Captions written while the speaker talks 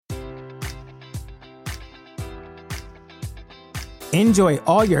Enjoy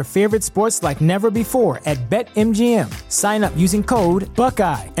all your favorite sports like never before at BetMGM. Sign up using code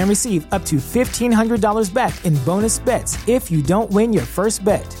Buckeye and receive up to $1,500 back in bonus bets if you don't win your first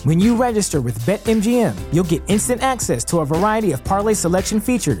bet. When you register with BetMGM, you'll get instant access to a variety of parlay selection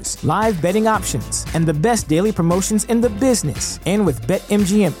features, live betting options, and the best daily promotions in the business. And with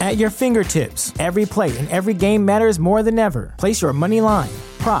BetMGM at your fingertips, every play and every game matters more than ever. Place your money line,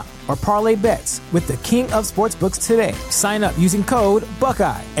 prop, or parlay bets with the king of sportsbooks today. Sign up using code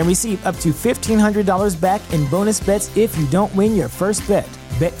Buckeye and receive up to $1,500 back in bonus bets if you don't win your first bet.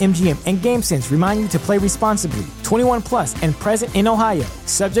 BetMGM and GameSense remind you to play responsibly. 21 plus and present in Ohio,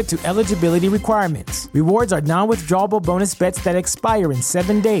 subject to eligibility requirements. Rewards are non-withdrawable bonus bets that expire in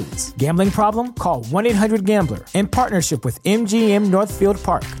 7 days. Gambling problem? Call 1-800-GAMBLER. In partnership with MGM Northfield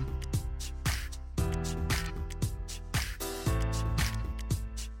Park.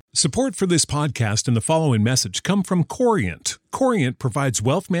 Support for this podcast and the following message come from Corient. Corient provides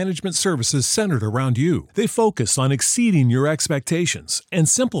wealth management services centered around you. They focus on exceeding your expectations and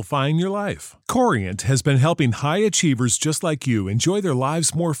simplifying your life. Corient has been helping high achievers just like you enjoy their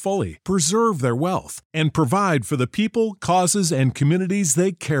lives more fully, preserve their wealth, and provide for the people, causes, and communities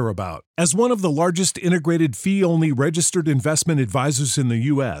they care about. As one of the largest integrated fee-only registered investment advisors in the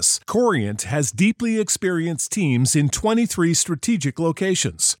U.S., Corient has deeply experienced teams in 23 strategic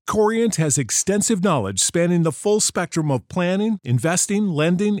locations. Corient has extensive knowledge spanning the full spectrum of planning, investing,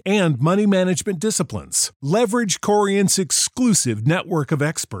 lending, and money management disciplines. Leverage Corient's exclusive network of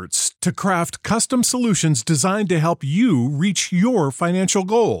experts to craft custom solutions designed to help you reach your financial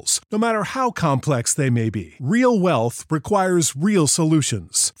goals, no matter how complex they may be. Real wealth requires real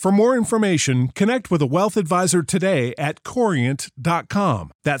solutions. For more information, connect with a wealth advisor today at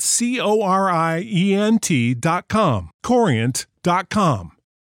Corient.com. That's Corient.com. Corient.com.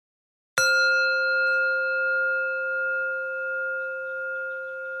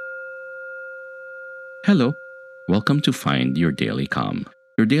 Hello, welcome to Find Your Daily Calm,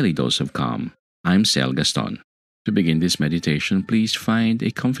 your daily dose of calm. I'm Sel Gaston. To begin this meditation, please find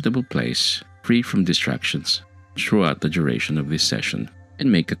a comfortable place, free from distractions, throughout the duration of this session,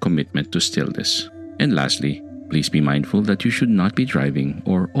 and make a commitment to stillness. And lastly, please be mindful that you should not be driving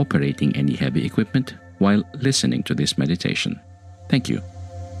or operating any heavy equipment while listening to this meditation. Thank you.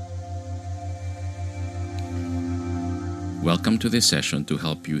 Welcome to this session to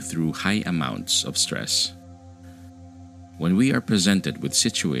help you through high amounts of stress. When we are presented with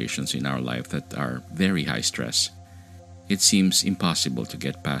situations in our life that are very high stress, it seems impossible to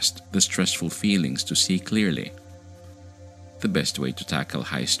get past the stressful feelings to see clearly. The best way to tackle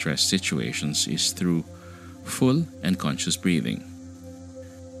high-stress situations is through full and conscious breathing.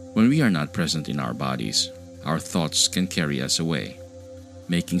 When we are not present in our bodies, our thoughts can carry us away,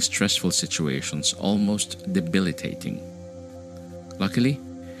 making stressful situations almost debilitating. Luckily,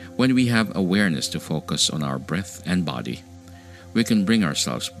 when we have awareness to focus on our breath and body, we can bring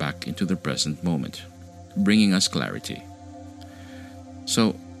ourselves back into the present moment, bringing us clarity.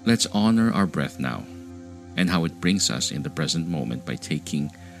 So, let's honor our breath now and how it brings us in the present moment by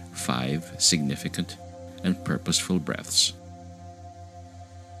taking 5 significant and purposeful breaths.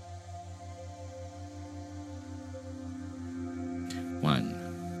 1.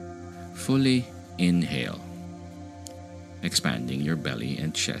 Fully inhale, expanding your belly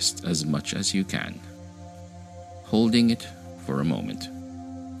and chest as much as you can, holding it for a moment.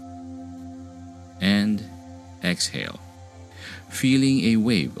 And exhale, feeling a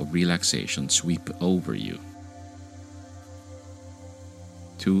wave of relaxation sweep over you.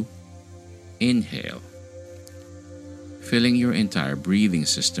 2. Inhale, filling your entire breathing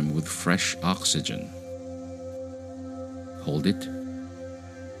system with fresh oxygen. Hold it.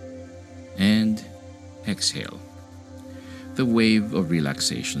 And exhale, the wave of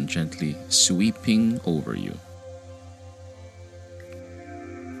relaxation gently sweeping over you.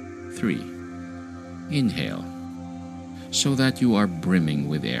 3. Inhale, so that you are brimming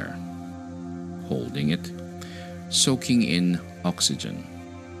with air, holding it, soaking in oxygen.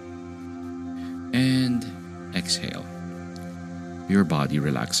 And exhale. Your body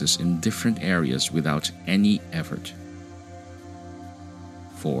relaxes in different areas without any effort.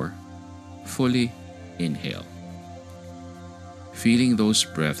 4. Fully inhale, feeling those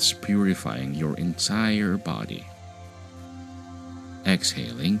breaths purifying your entire body.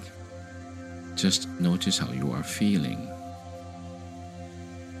 Exhaling, just notice how you are feeling.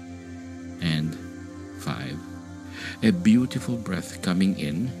 And 5. A beautiful breath coming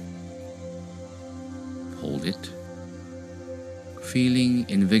in. Hold it, feeling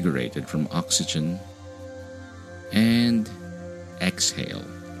invigorated from oxygen. And exhale,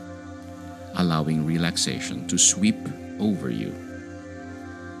 allowing relaxation to sweep over you.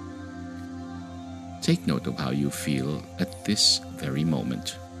 Take note of how you feel at this very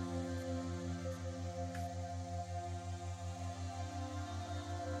moment.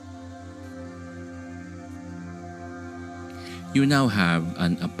 You now have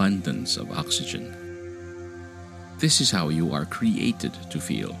an abundance of oxygen. This is how you are created to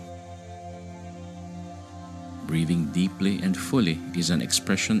feel. Breathing deeply and fully is an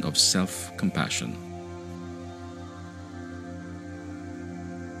expression of self-compassion.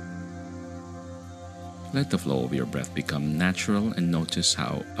 Let the flow of your breath become natural and notice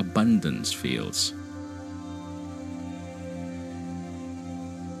how abundance feels.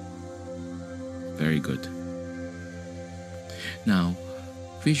 Very good. Now,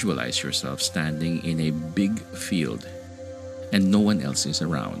 visualize yourself standing in a big field and no one else is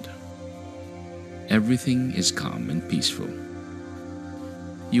around. Everything is calm and peaceful.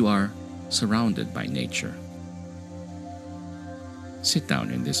 You are surrounded by nature. Sit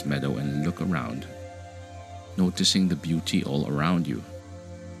down in this meadow and look around, noticing the beauty all around you.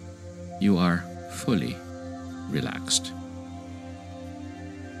 You are fully relaxed.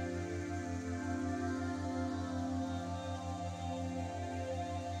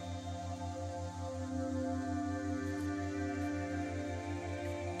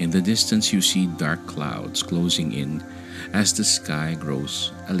 In the distance, you see dark clouds closing in as the sky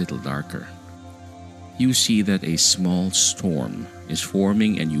grows a little darker. You see that a small storm is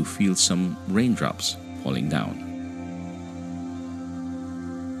forming and you feel some raindrops falling down.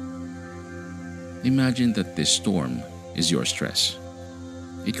 Imagine that this storm is your stress.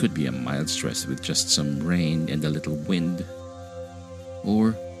 It could be a mild stress with just some rain and a little wind,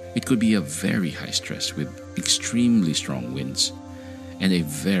 or it could be a very high stress with extremely strong winds and a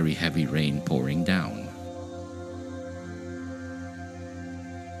very heavy rain pouring down.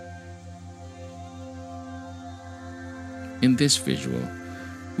 In this visual,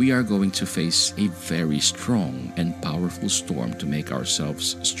 we are going to face a very strong and powerful storm to make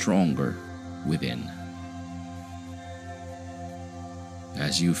ourselves stronger within.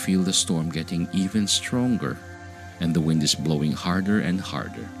 As you feel the storm getting even stronger and the wind is blowing harder and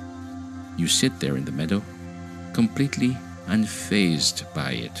harder, you sit there in the meadow, completely unfazed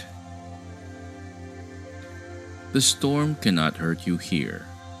by it. The storm cannot hurt you here.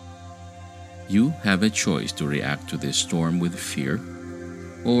 You have a choice to react to this storm with fear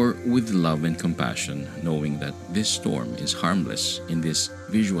or with love and compassion, knowing that this storm is harmless in this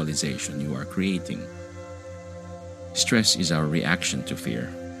visualization you are creating. Stress is our reaction to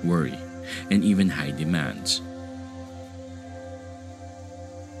fear, worry, and even high demands.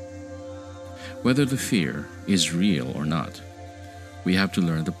 Whether the fear is real or not, we have to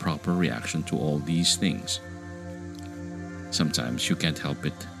learn the proper reaction to all these things. Sometimes you can't help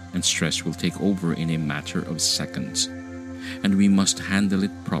it, and stress will take over in a matter of seconds, and we must handle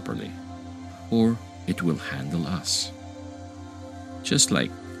it properly, or it will handle us. Just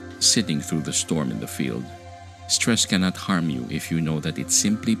like sitting through the storm in the field, stress cannot harm you if you know that it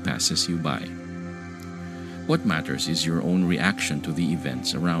simply passes you by. What matters is your own reaction to the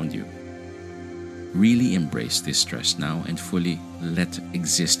events around you. Really embrace this stress now and fully let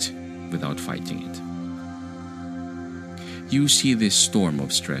exist without fighting it. You see this storm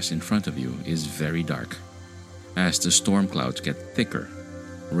of stress in front of you is very dark, as the storm clouds get thicker,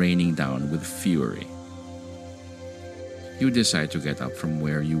 raining down with fury. You decide to get up from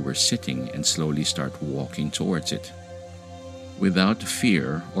where you were sitting and slowly start walking towards it. Without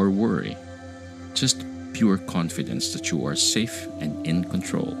fear or worry, just pure confidence that you are safe and in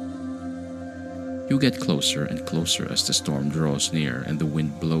control. You get closer and closer as the storm draws near and the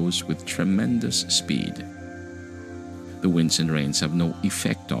wind blows with tremendous speed. The winds and rains have no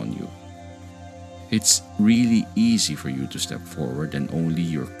effect on you. It's really easy for you to step forward and only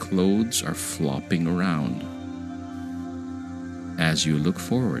your clothes are flopping around. As you look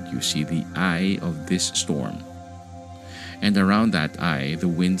forward, you see the eye of this storm. And around that eye, the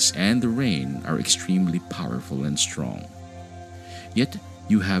winds and the rain are extremely powerful and strong. Yet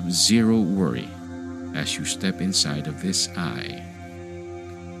you have zero worry as you step inside of this eye.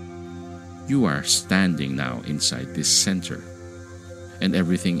 You are standing now inside this center, and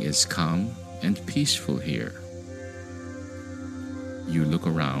everything is calm and peaceful here. You look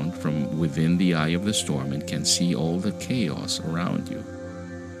around from within the eye of the storm and can see all the chaos around you.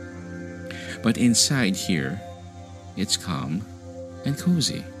 But inside here, it's calm and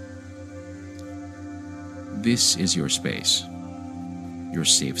cozy. This is your space, your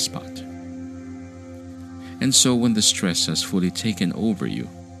safe spot. And so when the stress has fully taken over you,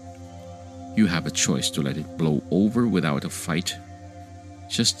 you have a choice to let it blow over without a fight,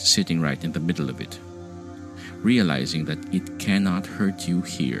 just sitting right in the middle of it, realizing that it cannot hurt you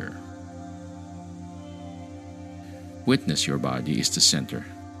here. Witness your body is the center,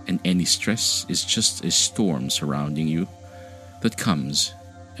 and any stress is just a storm surrounding you that comes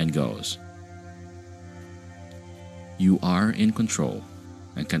and goes. You are in control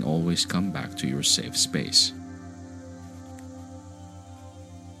and can always come back to your safe space.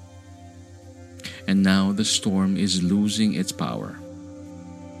 And now the storm is losing its power,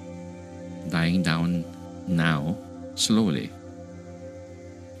 dying down now slowly.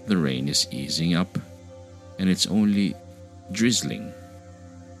 The rain is easing up, and it's only drizzling.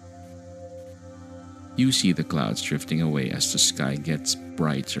 You see the clouds drifting away as the sky gets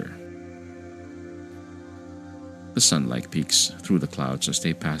brighter. The sunlight peeks through the clouds as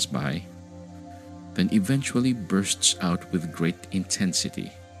they pass by, then eventually bursts out with great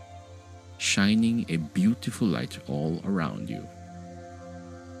intensity, shining a beautiful light all around you.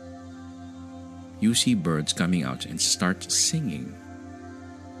 You see birds coming out and start singing.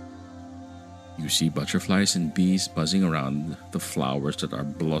 You see butterflies and bees buzzing around the flowers that are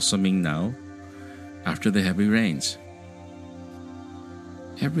blossoming now after the heavy rains.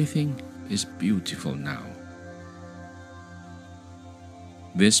 Everything is beautiful now.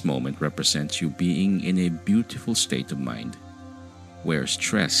 This moment represents you being in a beautiful state of mind, where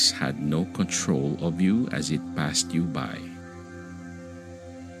stress had no control of you as it passed you by.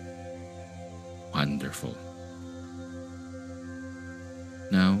 Wonderful.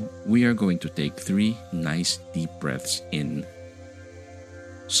 Now, we are going to take 3 nice deep breaths in,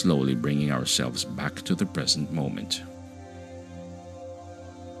 slowly bringing ourselves back to the present moment.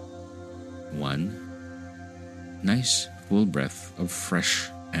 1. Nice full breath of fresh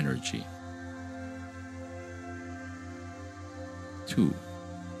energy. 2.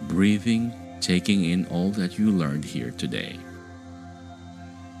 Breathing, taking in all that you learned here today.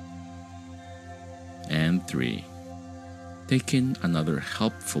 And 3. Take in another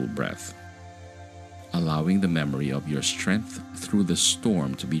helpful breath, allowing the memory of your strength through the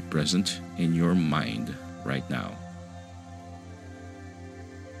storm to be present in your mind right now.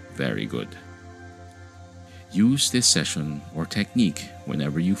 Very good. Use this session or technique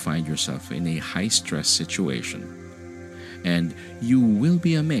whenever you find yourself in a high-stress situation, and you will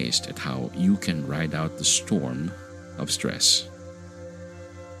be amazed at how you can ride out the storm of stress.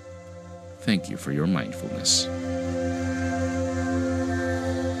 Thank you for your mindfulness.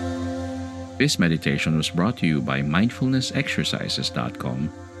 This meditation was brought to you by mindfulnessexercises.com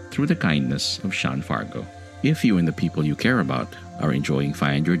through the kindness of Sean Fargo. If you and the people you care about are enjoying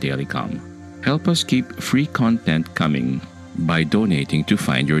Find Your Daily Calm, help us keep free content coming by donating to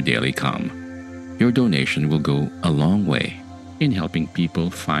Find Your Daily Calm. Your donation will go a long way in helping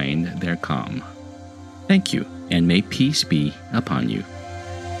people find their calm. Thank you, and may peace be upon you.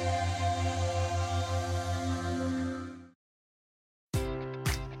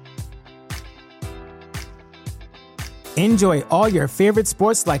 Enjoy all your favorite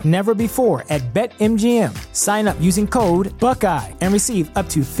sports like never before at BetMGM. Sign up using code Buckeye and receive up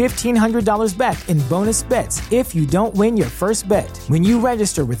to $1,500 back in bonus bets if you don't win your first bet. When you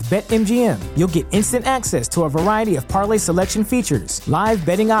register with BetMGM, you'll get instant access to a variety of parlay selection features, live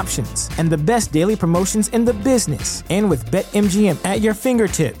betting options, and the best daily promotions in the business. And with BetMGM at your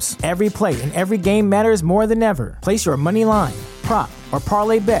fingertips, every play and every game matters more than ever. Place your money line, prop, or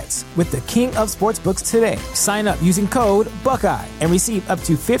parlay bets with the king of sportsbooks today. Sign up using code Buckeye and receive up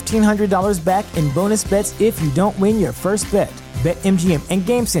to $1,500 back in bonus bets if you don't win your first bet. BetMGM and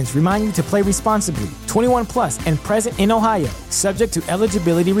GameSense remind you to play responsibly. 21 plus and present in Ohio, subject to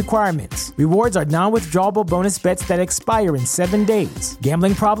eligibility requirements. Rewards are non-withdrawable bonus bets that expire in 7 days.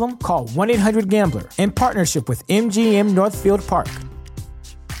 Gambling problem? Call 1-800-GAMBLER in partnership with MGM Northfield Park.